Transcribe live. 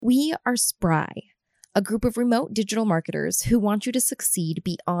We are Spry, a group of remote digital marketers who want you to succeed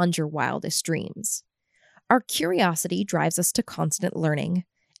beyond your wildest dreams. Our curiosity drives us to constant learning,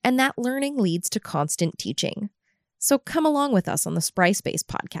 and that learning leads to constant teaching. So come along with us on the Spry Space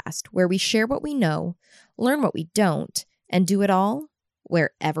podcast, where we share what we know, learn what we don't, and do it all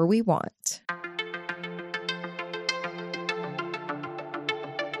wherever we want.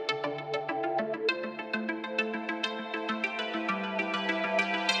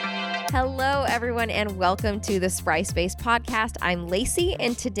 Hello, everyone, and welcome to the Spry Space podcast. I'm Lacey,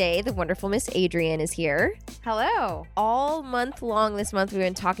 and today the wonderful Miss Adrienne is here. Hello. All month long this month, we've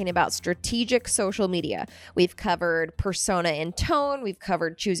been talking about strategic social media. We've covered persona and tone. We've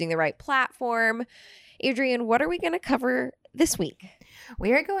covered choosing the right platform. Adrienne, what are we going to cover this week?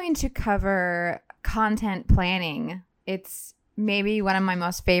 We are going to cover content planning. It's maybe one of my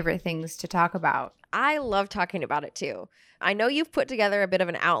most favorite things to talk about. I love talking about it too. I know you've put together a bit of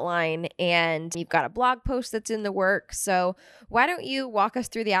an outline and you've got a blog post that's in the works. So why don't you walk us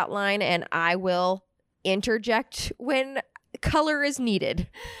through the outline and I will interject when color is needed.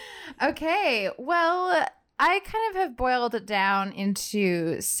 Okay. Well, I kind of have boiled it down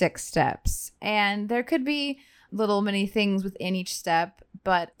into 6 steps, and there could be little mini things within each step,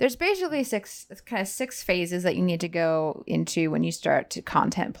 but there's basically 6 phases that you need to go into when you start to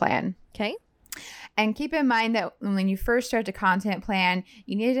content plan. Okay. And keep in mind that when you first start to content plan,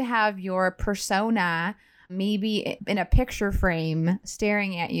 you need to have your persona maybe in a picture frame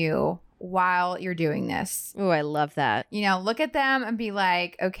staring at you while you're doing this. Oh, I love that. You know, look at them and be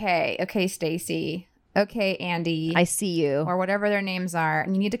like, okay, Stacy. Okay, Andy. I see you. Or whatever their names are.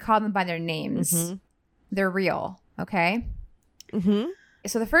 And you need to call them by their names. Mm-hmm. They're real. Okay? Mm-hmm.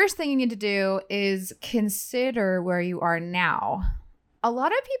 So the first thing you need to do is consider where you are now. A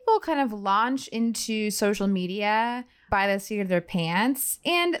lot of people kind of launch into social media by the seat of their pants,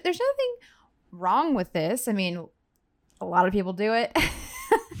 and there's nothing wrong with this. I mean, a lot of people do it.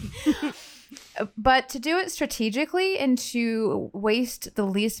 But to do it strategically and to waste the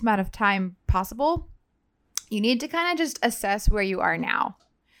least amount of time possible, you need to kind of just assess where you are now.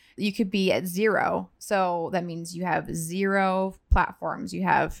 You could be at 0. So that means you have 0 platforms. You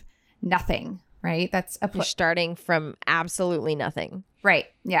have nothing. Right? You're starting from absolutely nothing. Right.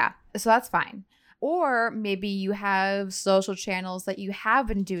 Yeah. So that's fine. Or maybe you have social channels that you have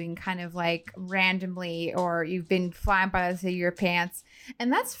been doing kind of like randomly, or you've been flying by the seat of your pants,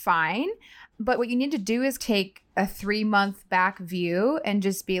 and that's fine. But what you need to do is take a 3-month back view and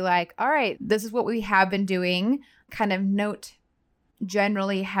just be like, all right, this is what we have been doing. Kind of note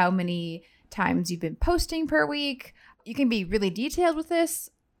generally how many times you've been posting per week. You can be really detailed with this.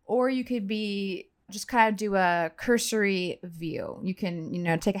 Or you could be just kind of do a cursory view. You can,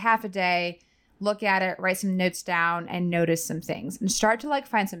 take a half a day, look at it, write some notes down, and notice some things and start to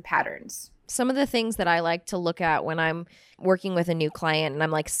find some patterns. Some of the things that I like to look at when I'm working with a new client and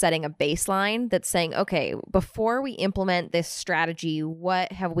I'm setting a baseline that's saying, okay, before we implement this strategy,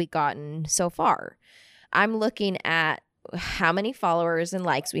 what have we gotten so far? I'm looking at how many followers and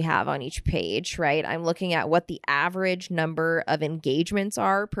likes we have on each page, right? I'm looking at what the average number of engagements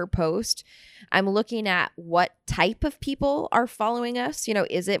are per post. I'm looking at what type of people are following us.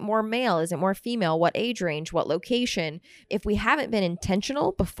 Is it more male? Is it more female? What age range? What location? If we haven't been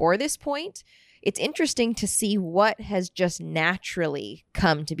intentional before this point, it's interesting to see what has just naturally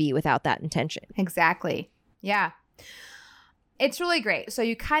come to be without that intention. Exactly. Yeah. It's really great. So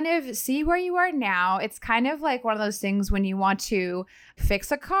you kind of see where you are now. It's kind of like one of those things when you want to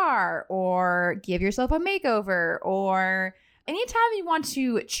fix a car or give yourself a makeover, or anytime you want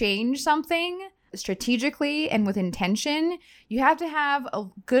to change something strategically and with intention, you have to have a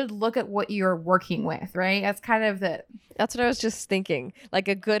good look at what you're working with, right? That's what I was just thinking, like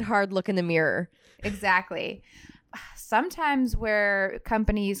a good hard look in the mirror. Exactly. Sometimes where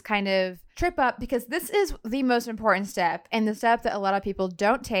companies kind of trip up, because this is the most important step and the step that a lot of people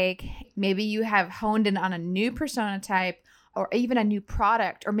don't take. Maybe you have honed in on a new persona type or even a new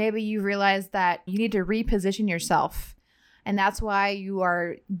product, or maybe you realize that you need to reposition yourself. And that's why you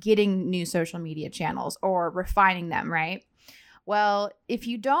are getting new social media channels or refining them, right? Well, if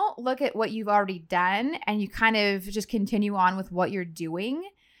you don't look at what you've already done and you kind of just continue on with what you're doing,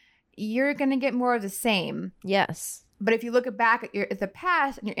 you're going to get more of the same. Yes. But if you look back at the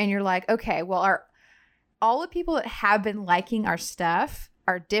past and you're like, okay, well, all the people that have been liking our stuff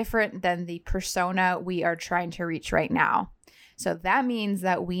are different than the persona we are trying to reach right now. So that means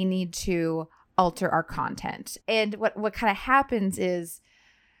that we need to alter our content. And what kind of happens is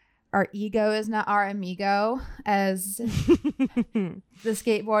our ego is not our amigo, as the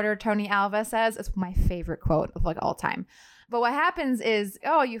skateboarder Tony Alva says. It's my favorite quote of all time. But what happens is,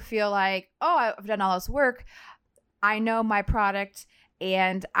 oh, you feel like, oh, I've done all this work. I know my product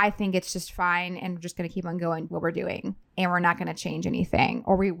and I think it's just fine. And we're just going to keep on going what we're doing. And we're not going to change anything.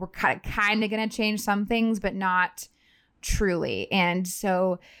 Or we're kind of going to change some things, but not truly. And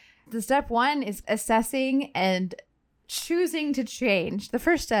so the step one is assessing and choosing to change. The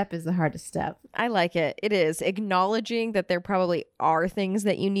first step is the hardest step. I like it. It is acknowledging that there probably are things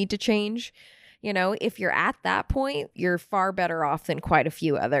that you need to change. You know, if you're at that point, you're far better off than quite a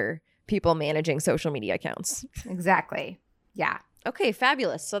few other people managing social media accounts. Exactly. Yeah. Okay,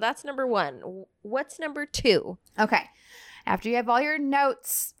 fabulous. So that's number one. What's number two? Okay. After you have all your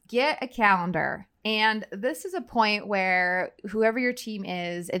notes, get a calendar. And this is a point where whoever your team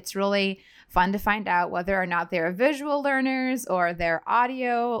is, it's really fun to find out whether or not they're visual learners or they're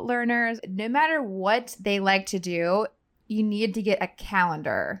audio learners. No matter what they like to do, you need to get a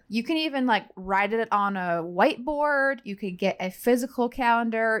calendar. You can even like write it on a whiteboard. You could get a physical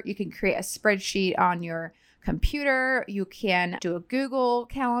calendar. You can create a spreadsheet on your computer. You can do a Google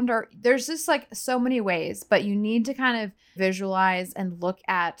calendar. There's just like so many ways, but you need to kind of visualize and look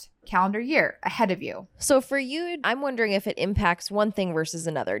at calendar year ahead of you. So for you, I'm wondering if it impacts one thing versus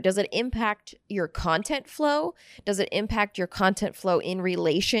another. Does it impact your content flow? Does it impact your content flow in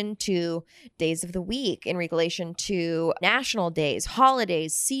relation to days of the week, in relation to national days,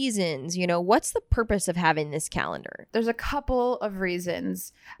 holidays, seasons? You know, what's the purpose of having this calendar? There's a couple of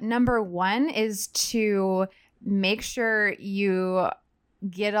reasons. Number one is to make sure you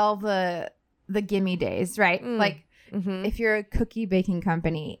get all the gimme days, right? Like, if you're a cookie baking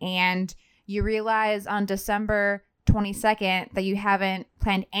company and you realize on December 22nd that you haven't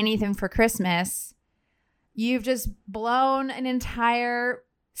planned anything for Christmas, you've just blown an entire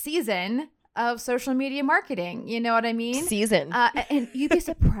season of social media marketing. You know what I mean? Season. And you'd be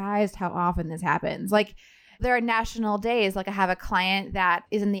surprised how often this happens. Like, there are national days. Like, I have a client that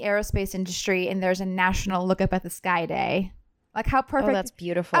is in the aerospace industry and there's a national look up at the sky day. Like, how perfect. Oh, that's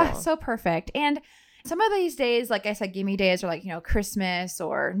beautiful. So perfect. And some of these days, like I said, gimme days are like, you know, Christmas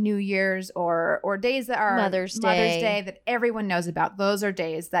or New Year's or days that are Mother's Day that everyone knows about. Those are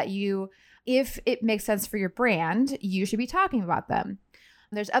days that you, if it makes sense for your brand, you should be talking about them.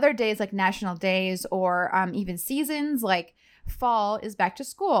 There's other days like national days or even seasons like fall is back to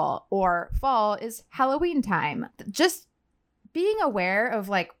school or fall is Halloween time. Just being aware of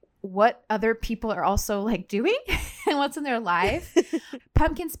like what other people are also like doing and what's in their life.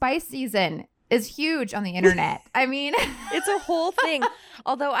 Pumpkin spice season is huge on the internet. I mean, it's a whole thing.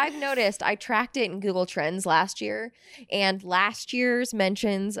 Although I've noticed, I tracked it in Google Trends last year, and last year's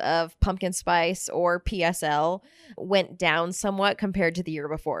mentions of pumpkin spice or PSL went down somewhat compared to the year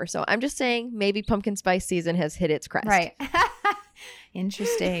before. So I'm just saying maybe pumpkin spice season has hit its crest. Right.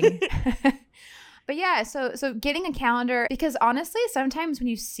 Interesting. But yeah, so getting a calendar, because honestly, sometimes when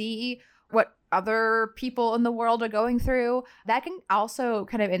you see what other people in the world are going through, that can also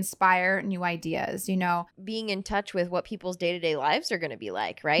kind of inspire new ideas, you know? Being in touch with what people's day-to-day lives are going to be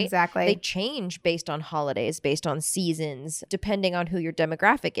like, right? Exactly. They change based on holidays, based on seasons, depending on who your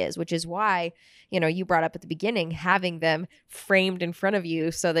demographic is, which is why, you know, you brought up at the beginning, having them framed in front of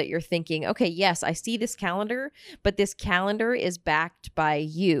you so that you're thinking, okay, yes, I see this calendar, but this calendar is backed by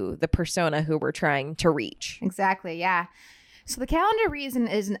you, the persona who we're trying to reach. Exactly. Yeah. So the calendar reason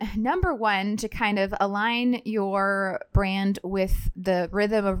is number one, to kind of align your brand with the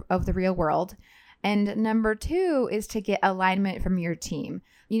rhythm of the real world. And number two is to get alignment from your team.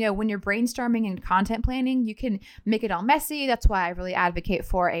 You know, when you're brainstorming and content planning, you can make it all messy. That's why I really advocate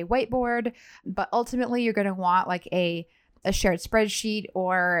for a whiteboard. But ultimately, you're going to want like a shared spreadsheet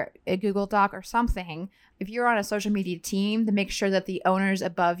or a Google Doc or something. If you're on a social media team, to make sure that the owners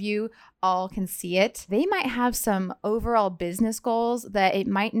above you all can see it. They might have some overall business goals that it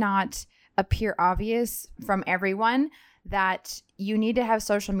might not appear obvious from everyone, that you need to have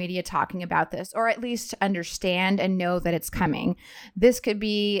social media talking about this, or at least understand and know that it's coming. This could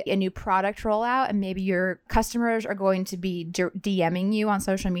be a new product rollout, and maybe your customers are going to be DMing you on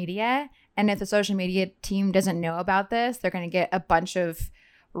social media. And if the social media team doesn't know about this, they're going to get a bunch of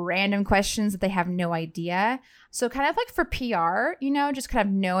random questions that they have no idea. So kind of like for PR, you know, just kind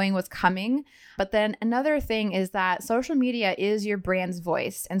of knowing what's coming. But then another thing is that social media is your brand's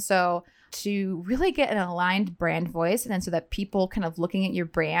voice. And so to really get an aligned brand voice, and then so that people kind of looking at your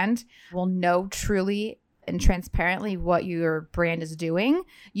brand will know truly and transparently what your brand is doing,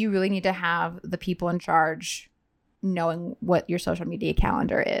 you really need to have the people in charge knowing what your social media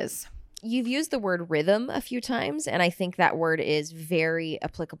calendar is. You've used the word rhythm a few times, and I think that word is very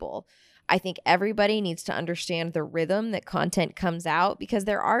applicable. I think everybody needs to understand the rhythm that content comes out, because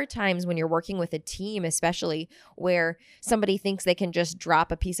there are times when you're working with a team, especially, where somebody thinks they can just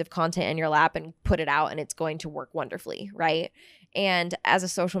drop a piece of content in your lap and put it out and it's going to work wonderfully, right? And as a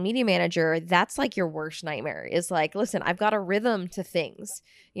social media manager, that's like your worst nightmare, is like, listen, I've got a rhythm to things,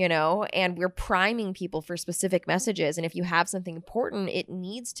 and we're priming people for specific messages. And if you have something important, it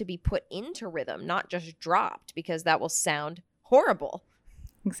needs to be put into rhythm, not just dropped, because that will sound horrible.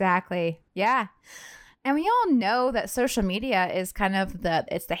 Exactly. Yeah. And we all know that social media is kind of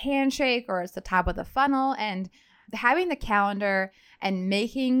it's the handshake, or it's the top of the funnel. And having the calendar and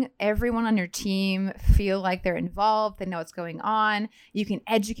making everyone on your team feel like they're involved, they know what's going on. You can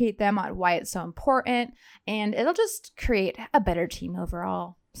educate them on why it's so important, and it'll just create a better team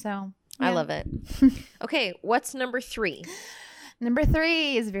overall. So yeah. I love it. Okay, what's number 3? Number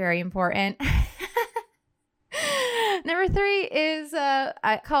 3 is very important. Number 3 is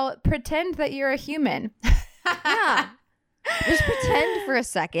I call it pretend that you're a human. Yeah. Just pretend for a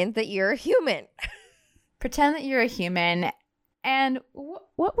second that you're a human. Pretend that you're a human. And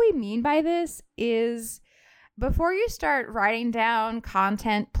what we mean by this is, before you start writing down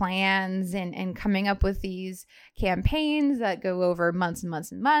content plans and coming up with these campaigns that go over months and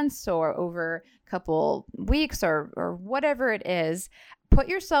months and months, or over a couple weeks, or whatever it is, put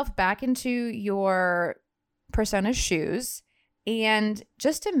yourself back into your persona's shoes and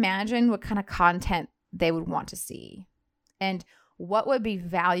just imagine what kind of content they would want to see, and what would be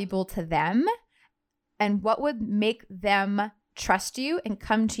valuable to them, and what would make them trust you and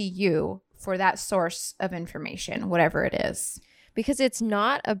come to you for that source of information, whatever it is. Because it's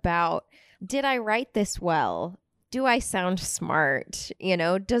not about, did I write this well? Do I sound smart?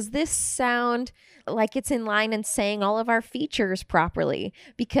 Does this sound like it's in line and saying all of our features properly?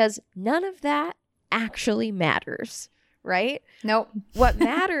 Because none of that actually matters, right? Nope. What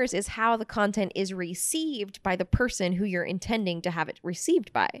matters is how the content is received by the person who you're intending to have it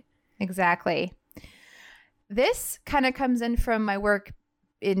received by. Exactly. This kind of comes in from my work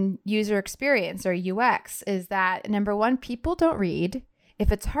in user experience, or UX, is that, number 1, people don't read.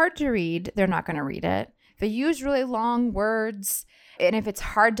 If it's hard to read, they're not going to read it. If they use really long words, and if it's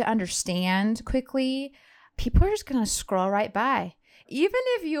hard to understand quickly, people are just going to scroll right by. Even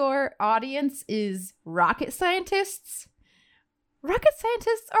if your audience is rocket scientists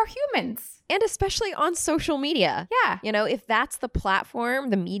are humans. And especially on social media. Yeah. If that's the platform,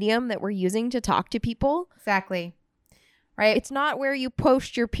 the medium that we're using to talk to people. Exactly. Right. It's not where you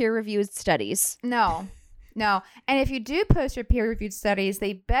post your peer-reviewed studies. No. And if you do post your peer-reviewed studies,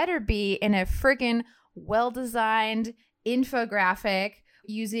 they better be in a friggin' well-designed infographic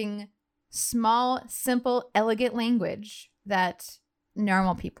using small, simple, elegant language that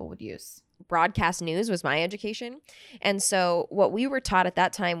normal people would use. Broadcast news was my education. And so what we were taught at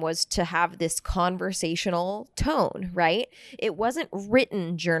that time was to have this conversational tone, right? It wasn't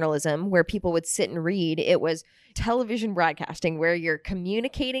written journalism where people would sit and read. It was television broadcasting where you're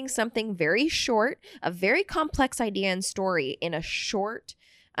communicating something very short, a very complex idea and story in a short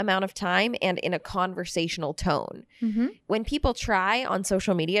amount of time and in a conversational tone. Mm-hmm. When people try on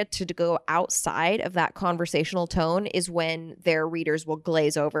social media to go outside of that conversational tone is when their readers will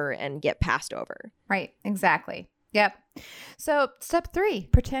glaze over and get passed over. Right. Exactly. Yep. So step 3,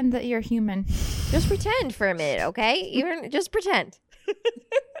 pretend that you're human. Just pretend for a minute, okay? Even just pretend.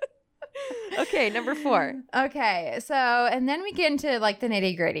 Okay, number 4. Okay, so, and then we get into like the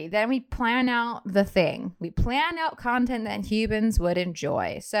nitty gritty. Then we plan out the thing. We plan out content that humans would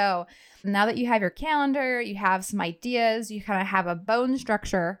enjoy. So now that you have your calendar, you have some ideas, you kind of have a bone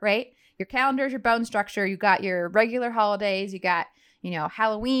structure, right? Your calendar is your bone structure. You got your regular holidays. You got,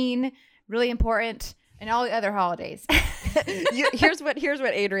 Halloween, really important, and all the other holidays. Here's what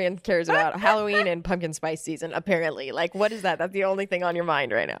Adrienne cares about: Halloween and pumpkin spice season. Apparently, like, what is that? That's the only thing on your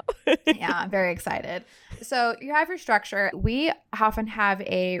mind right now. Yeah, I'm very excited. So you have your structure. We often have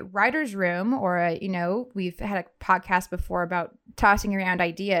a writer's room, or we've had a podcast before about tossing around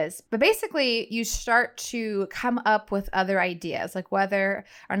ideas. But basically, you start to come up with other ideas, like whether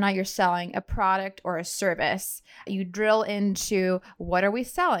or not you're selling a product or a service. You drill into, what are we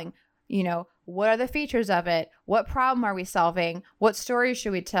selling? What are the features of it? What problem are we solving? What stories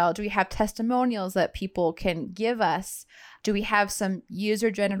should we tell? Do we have testimonials that people can give us? Do we have some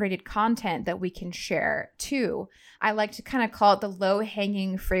user-generated content that we can share too? I like to kind of call it the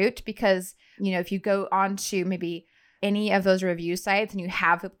low-hanging fruit, because, if you go on to maybe any of those review sites and you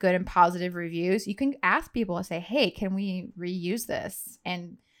have good and positive reviews, you can ask people and say, hey, can we reuse this?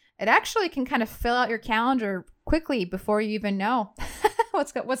 And it actually can kind of fill out your calendar quickly before you even know.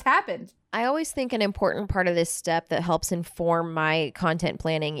 What's happened? I always think an important part of this step that helps inform my content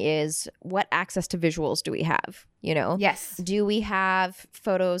planning is what access to visuals do we have? You know? Yes. Do we have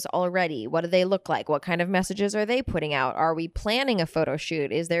photos already? What do they look like? What kind of messages are they putting out? Are we planning a photo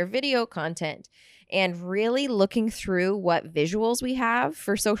shoot? Is there video content? And really looking through what visuals we have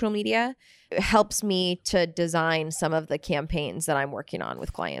for social media helps me to design some of the campaigns that I'm working on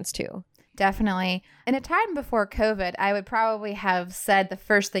with clients too. Definitely. In a time before COVID, I would probably have said the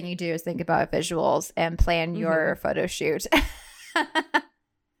first thing you do is think about visuals and plan your photo shoot.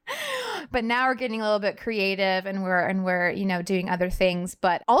 But now we're getting a little bit creative and we're doing other things.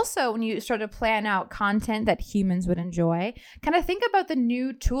 But also when you start to plan out content that humans would enjoy, kind of think about the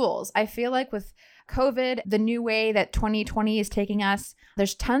new tools. I feel like with COVID, the new way that 2020 is taking us,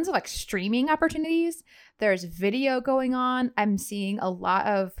 there's tons of like streaming opportunities. There's video going on. I'm seeing a lot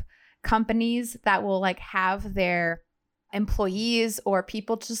of companies that will like have their employees or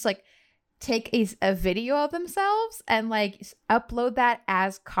people just like take a video of themselves and like upload that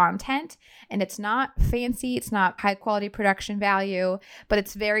as content. And it's not fancy, it's not high quality production value, but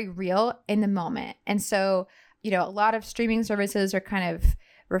it's very real in the moment. And so, a lot of streaming services are kind of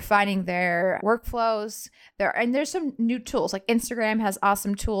refining their workflows. There's some new tools, like Instagram has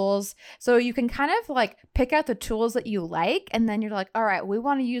awesome tools. So you can kind of like pick out the tools that you like, and then you're like, all right, we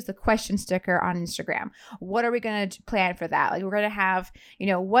want to use the question sticker on Instagram. What are we going to plan for that? Like we're going to have,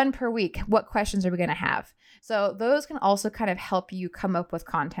 one per week. What questions are we going to have? So those can also kind of help you come up with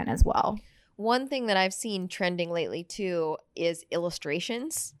content as well. One thing that I've seen trending lately too is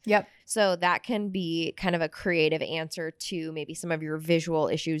illustrations. Yep. So that can be kind of a creative answer to maybe some of your visual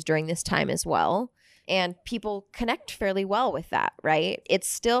issues during this time as well. And people connect fairly well with that, right? It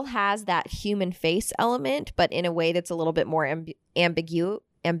still has that human face element, but in a way that's a little bit more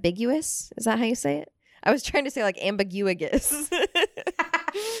ambiguous. Is that how you say it? I was trying to say like ambiguous.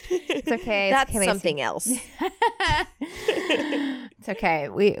 It's okay. That's something else. It's okay.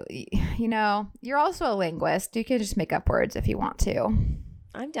 You're also a linguist. You can just make up words if you want to.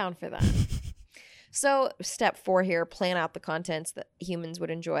 I'm down for that. So step 4 here, plan out the contents that humans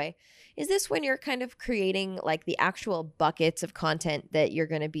would enjoy. Is this when you're kind of creating like the actual buckets of content that you're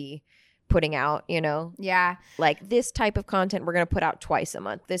going to be putting out, Yeah. Like this type of content we're going to put out twice a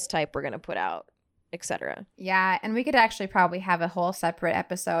month. This type we're going to put out, etc. Yeah. And we could actually probably have a whole separate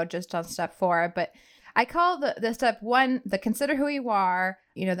episode just on step 4. But I call the step 1, the consider who you are,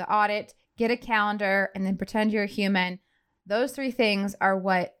 the audit, get a calendar, and then pretend you're a human. Those 3 things are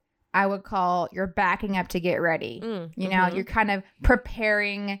what I would call you're backing up to get ready. You're kind of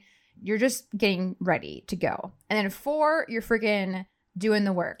preparing. You're just getting ready to go. And then 4, you're freaking doing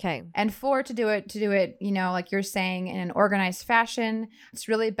the work. Okay. And 4, to do it, like you're saying, in an organized fashion. It's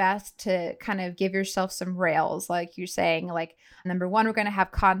really best to kind of give yourself some rails. Like you're saying, like, number 1, we're going to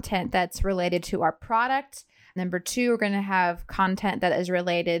have content that's related to our product. Number 2, we're going to have content that is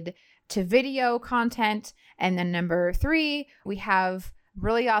related to video content. And then number 3, we have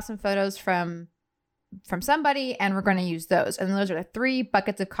really awesome photos from somebody, and we're going to use those. And those are the 3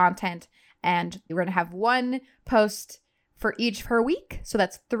 buckets of content. And we're going to have 1 post for each per week. So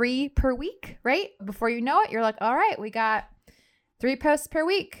that's 3 per week, right? Before you know it, you're like, all right, we got 3 posts per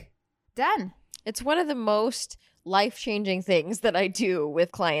week. Done. It's one of the most life-changing things that I do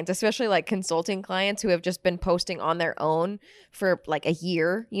with clients, especially like consulting clients who have just been posting on their own for like a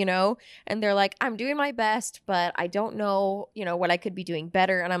year, and they're like, I'm doing my best, but I don't know, what I could be doing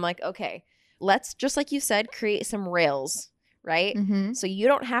better. And I'm like, okay, let's, just like you said, create some rails, right? Mm-hmm. So you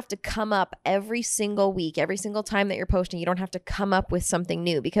don't have to come up every single week, every single time that you're posting, you don't have to come up with something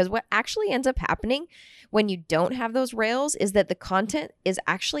new, because what actually ends up happening when you don't have those rails is that the content is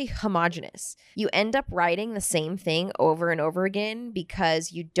actually homogenous. You end up writing the same thing over and over again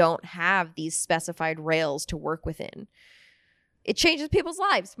because you don't have these specified rails to work within. It changes people's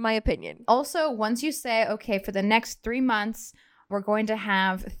lives, my opinion. Also, once you say, okay, for the next 3 months, we're going to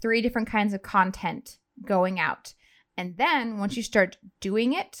have 3 different kinds of content going out. And then once you start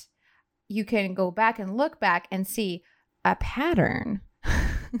doing it, you can go back and look back and see a pattern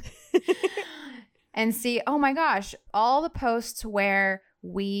and see, oh my gosh, all the posts where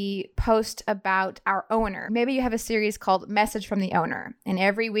we post about our owner. Maybe you have a series called Message from the Owner, and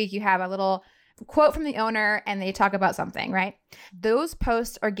every week you have a little quote from the owner and they talk about something, right? Those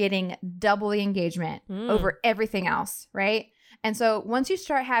posts are getting double the engagement over everything else, right? And so once you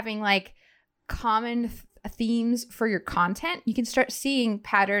start having like common themes for your content, you can start seeing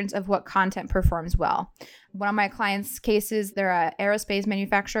patterns of what content performs well. One of my clients' cases, they're an aerospace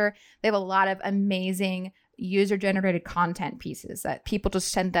manufacturer. They have a lot of amazing user-generated content pieces that people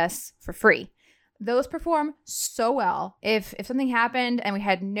just send us for free. Those perform so well. If something happened and we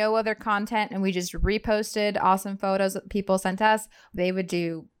had no other content and we just reposted awesome photos that people sent us, they would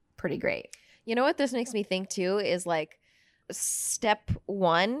do pretty great. You know what this makes me think too is like step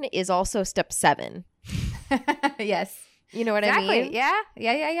 1 is also step 7. Yes. You know what Exactly. I mean?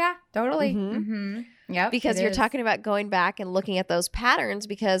 Yeah. Totally. Mhm. Mm-hmm. Yep. Because you're talking about going back and looking at those patterns,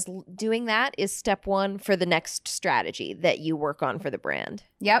 because doing that is step 1 for the next strategy that you work on for the brand.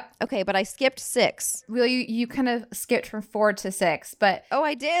 Yep. Okay, but I skipped 6. Well, you kind of skipped from 4 to 6, but Oh,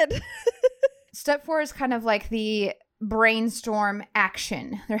 I did. step 4 is kind of like the brainstorm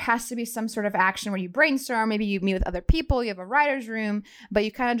action. There has to be some sort of action where you brainstorm. Maybe you meet with other people, you have a writer's room, but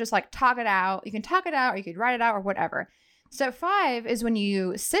you kind of just like talk it out. You can talk it out or you could write it out or whatever. Step 5 is when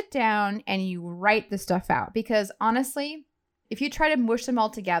you sit down and you write the stuff out, because honestly, if you try to mush them all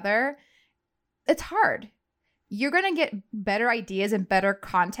together, it's hard. You're going to get better ideas and better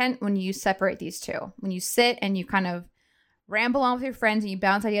content when you separate these two. When you sit and you kind of ramble on with your friends and you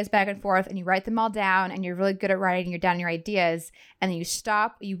bounce ideas back and forth and you write them all down and you're really good at writing down your ideas, and then you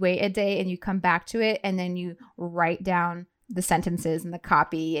stop, you wait a day and you come back to it, and then you write down the sentences and the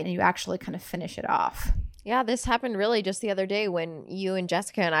copy and you actually kind of finish it off. Yeah, this happened really just the other day when you and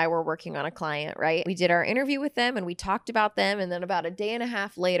Jessica and I were working on a client, right? We did our interview with them and we talked about them. And then about a day and a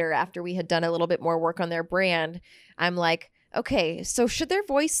half later, after we had done a little bit more work on their brand, I'm like, okay, so should their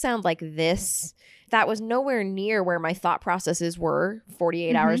voice sound like this? That was nowhere near where my thought processes were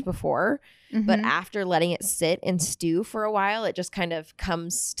 48 hours before. But after letting it sit and stew for a while, it just kind of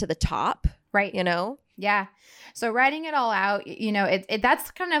comes to the top, Right. you know? Yeah. So writing it all out, you know, that's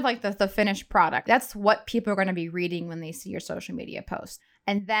kind of like the finished product. That's what people are going to be reading when they see your social media post.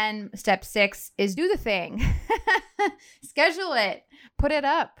 And then step 6 is do the thing. Schedule it. Put it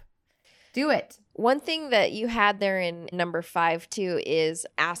up. Do it. One thing that you had there in number 5 too is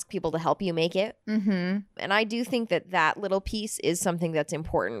ask people to help you make it. Mm-hmm. And I do think that that little piece is something that's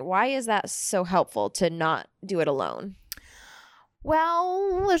important. Why is that so helpful to not do it alone?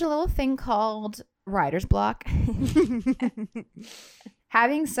 Well, there's a little thing called writer's block.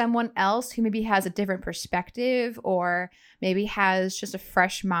 Having someone else who maybe has a different perspective or maybe has just a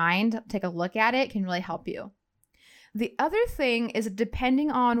fresh mind take a look at it can really help you. The other thing is, depending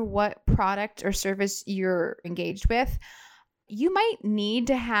on what product or service you're engaged with, you might need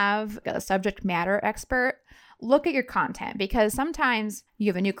to have a subject matter expert look at your content, because sometimes you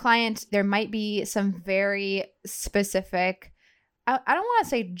have a new client, there might be some very specific, I don't want to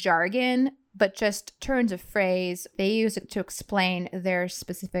say jargon, but just turns of phrase. They use it to explain their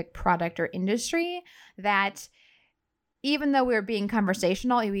specific product or industry that even though we're being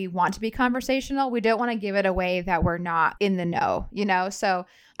conversational, we want to be conversational, we don't want to give it away that we're not in the know, you know? So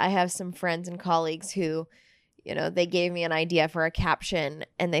I have some friends and colleagues who, you know, they gave me an idea for a caption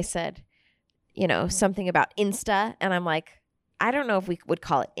and they said, you know, something about Insta. And I'm like, I don't know if we would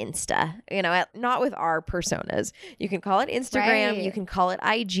call it Insta, you know, not with our personas. You can call it Instagram. Right. You can call it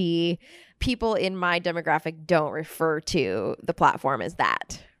IG. People in my demographic don't refer to the platform as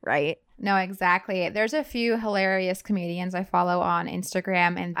that, right? No, exactly. There's a few hilarious comedians I follow on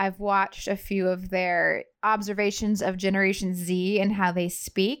Instagram, and I've watched a few of their observations of Generation Z and how they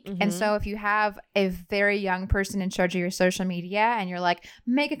speak. And so if you have a very young person in charge of your social media and you're like,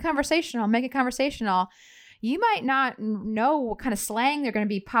 make it conversational, you might not know what kind of slang they're going to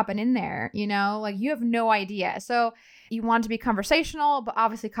be popping in there, you know, like you have no idea. So you want to be conversational, but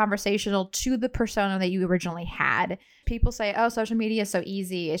obviously conversational to the persona that you originally had. People say, oh, social media is so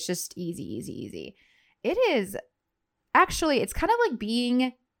easy. It's just easy. It is actually, it's kind of like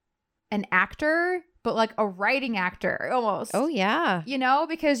being an actor, but like a writing actor almost. Oh, yeah. You know,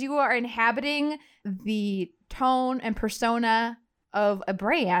 because you are inhabiting the tone and persona of a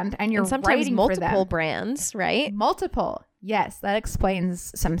brand and you're sometimes writing multiple for them. brands, right? Multiple. Yes, that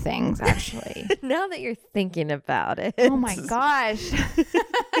explains some things actually. Now that you're thinking about it. Oh my gosh.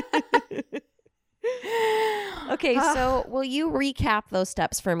 Okay, so will you recap those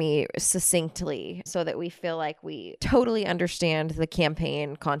steps for me succinctly so that we feel like we totally understand the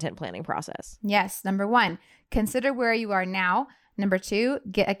campaign content planning process? Yes. Number 1, consider where you are now. Number 2,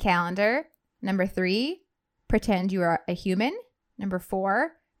 get a calendar. Number 3, pretend you are a human. Number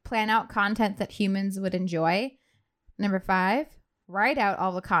 4, plan out content that humans would enjoy. Number 5, write out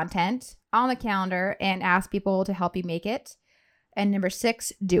all the content on the calendar and ask people to help you make it. And number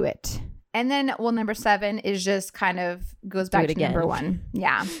 6, do it. And then, well, number 7 is just kind of goes back to number 1.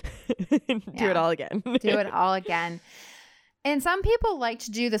 Yeah. Do it all again. Do it all again. And some people like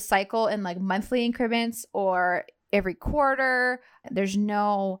to do the cycle in like monthly increments or every quarter. There's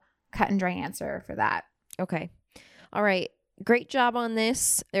no cut and dry answer for that. Okay. All right. great job on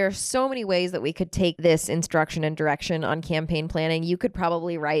this. There are so many ways that we could take this instruction and direction on campaign planning. You could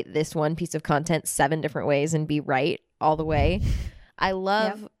probably write this one piece of content 7 different ways and be right all the way. I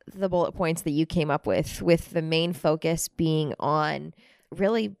love the bullet points that you came up with the main focus being on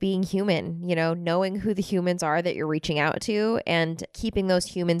really being human, you know, knowing who the humans are that you're reaching out to and keeping those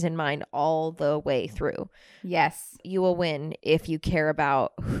humans in mind all the way through. Yes. You will win if you care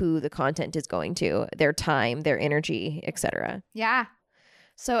about who the content is going to, their time, their energy, etc. Yeah.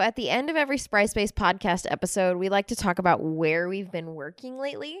 So at the end of every Spry Space podcast episode, we like to talk about where we've been working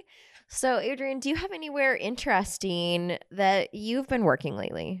lately. So Adrienne, do you have anywhere interesting that you've been working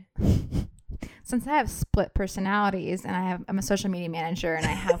lately? Since I have split personalities and I'm a social media manager and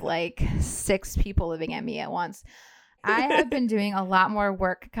I have like 6 people living at me at once, I have been doing a lot more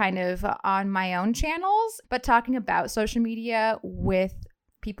work kind of on my own channels, but talking about social media with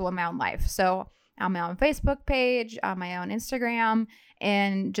people in my own life. So on my own Facebook page, on my own Instagram,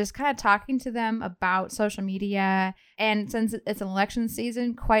 and just kind of talking to them about social media. And since it's an election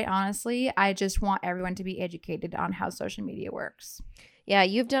season, quite honestly, I just want everyone to be educated on how social media works. Yeah,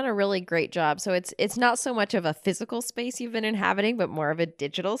 you've done a really great job. So it's not so much of a physical space you've been inhabiting, but more of a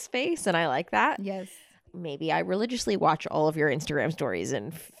digital space. And I like that. Yes. Maybe I religiously watch all of your Instagram stories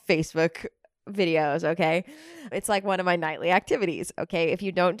and Facebook videos, okay? It's like one of my nightly activities, okay? If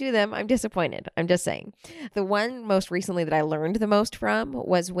you don't do them, I'm disappointed. I'm just saying. The one most recently that I learned the most from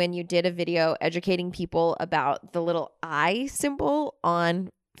was when you did a video educating people about the little eye symbol on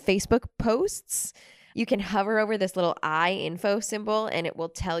Facebook posts. You can hover over this little eye info symbol and it will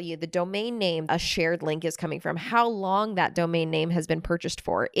tell you the domain name a shared link is coming from, how long that domain name has been purchased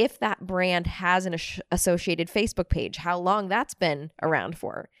for, if that brand has an associated Facebook page, how long that's been around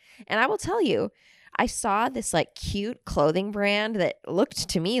for. And I will tell you, I saw this like cute clothing brand that looked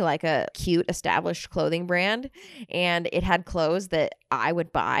to me like a cute established clothing brand, and it had clothes that I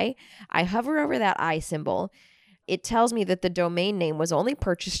would buy. I hover over that eye symbol. It tells me that the domain name was only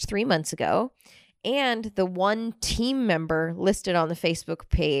purchased 3 months ago. And the one team member listed on the Facebook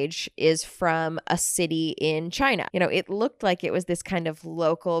page is from a city in China. You know, it looked like it was this kind of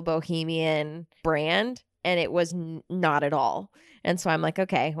local bohemian brand, and it was not at all. And so I'm like,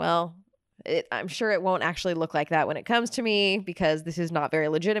 okay, well, I'm sure it won't actually look like that when it comes to me because this is not very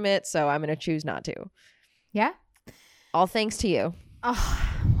legitimate. So I'm going to choose not to. Yeah. All thanks to you. Oh,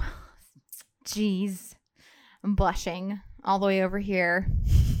 geez. I'm blushing all the way over here.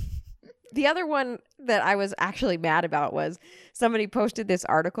 The other one that I was actually mad about was somebody posted this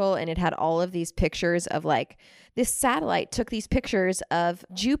article and it had all of these pictures of like this satellite took these pictures of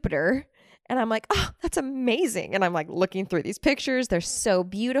Jupiter. And I'm like, oh, that's amazing. And I'm like looking through these pictures. They're so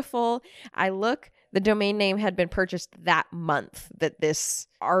beautiful. I look, the domain name had been purchased that month that this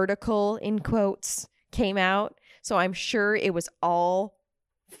article in quotes came out. So I'm sure it was all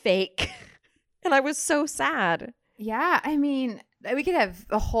fake. And I was so sad. Yeah. I mean, we could have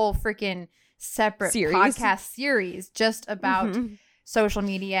a whole freaking separate podcast series just about social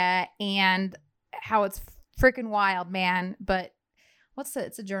media and how it's freaking wild, man. But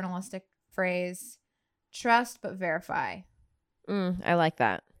it's a journalistic phrase. Trust but verify. I like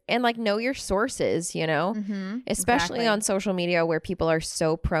that. And like know your sources, you know, especially on social media where people are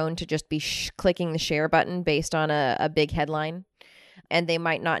so prone to just be clicking the share button based on a big headline. And they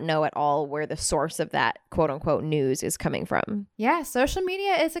might not know at all where the source of that quote unquote news is coming from. Yeah, social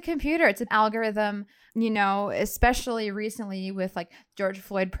media is a computer. It's an algorithm, you know, especially recently with like George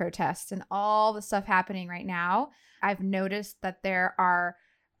Floyd protests and all the stuff happening right now. I've noticed that there are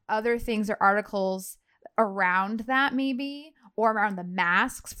other things or articles around that maybe, or around the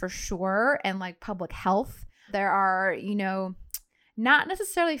masks for sure, and like public health. There are, you know, not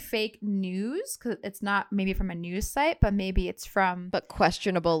necessarily fake news because it's not maybe from a news site, but maybe it's from... But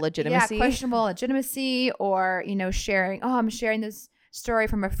questionable legitimacy. Yeah, questionable legitimacy, or, you know, sharing, I'm sharing this story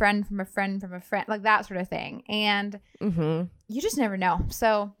from a friend, like that sort of thing. And you just never know.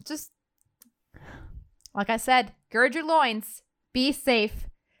 So just, like I said, gird your loins, be safe,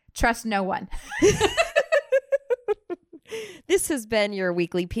 trust no one. This has been your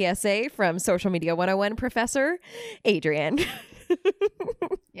weekly PSA from Social Media 101 Professor Adrienne.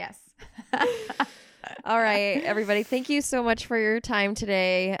 Yes. All right, everybody. Thank you so much for your time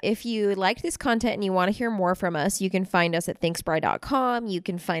today. If you liked this content and you want to hear more from us, you can find us at thinkspry.com. You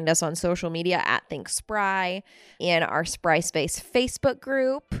can find us on social media at thinkspry, in our Spry Space Facebook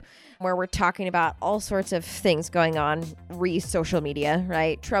group, where we're talking about all sorts of things going on social media,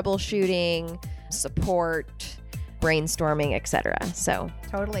 right? Troubleshooting, support, brainstorming, etc. So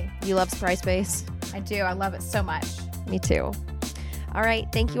totally. You love Spry Space? I do. I love it so much. Me too. All right.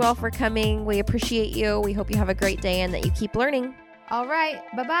 Thank you all for coming. We appreciate you. We hope you have a great day and that you keep learning. All right.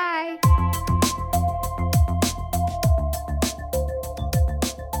 Bye-bye.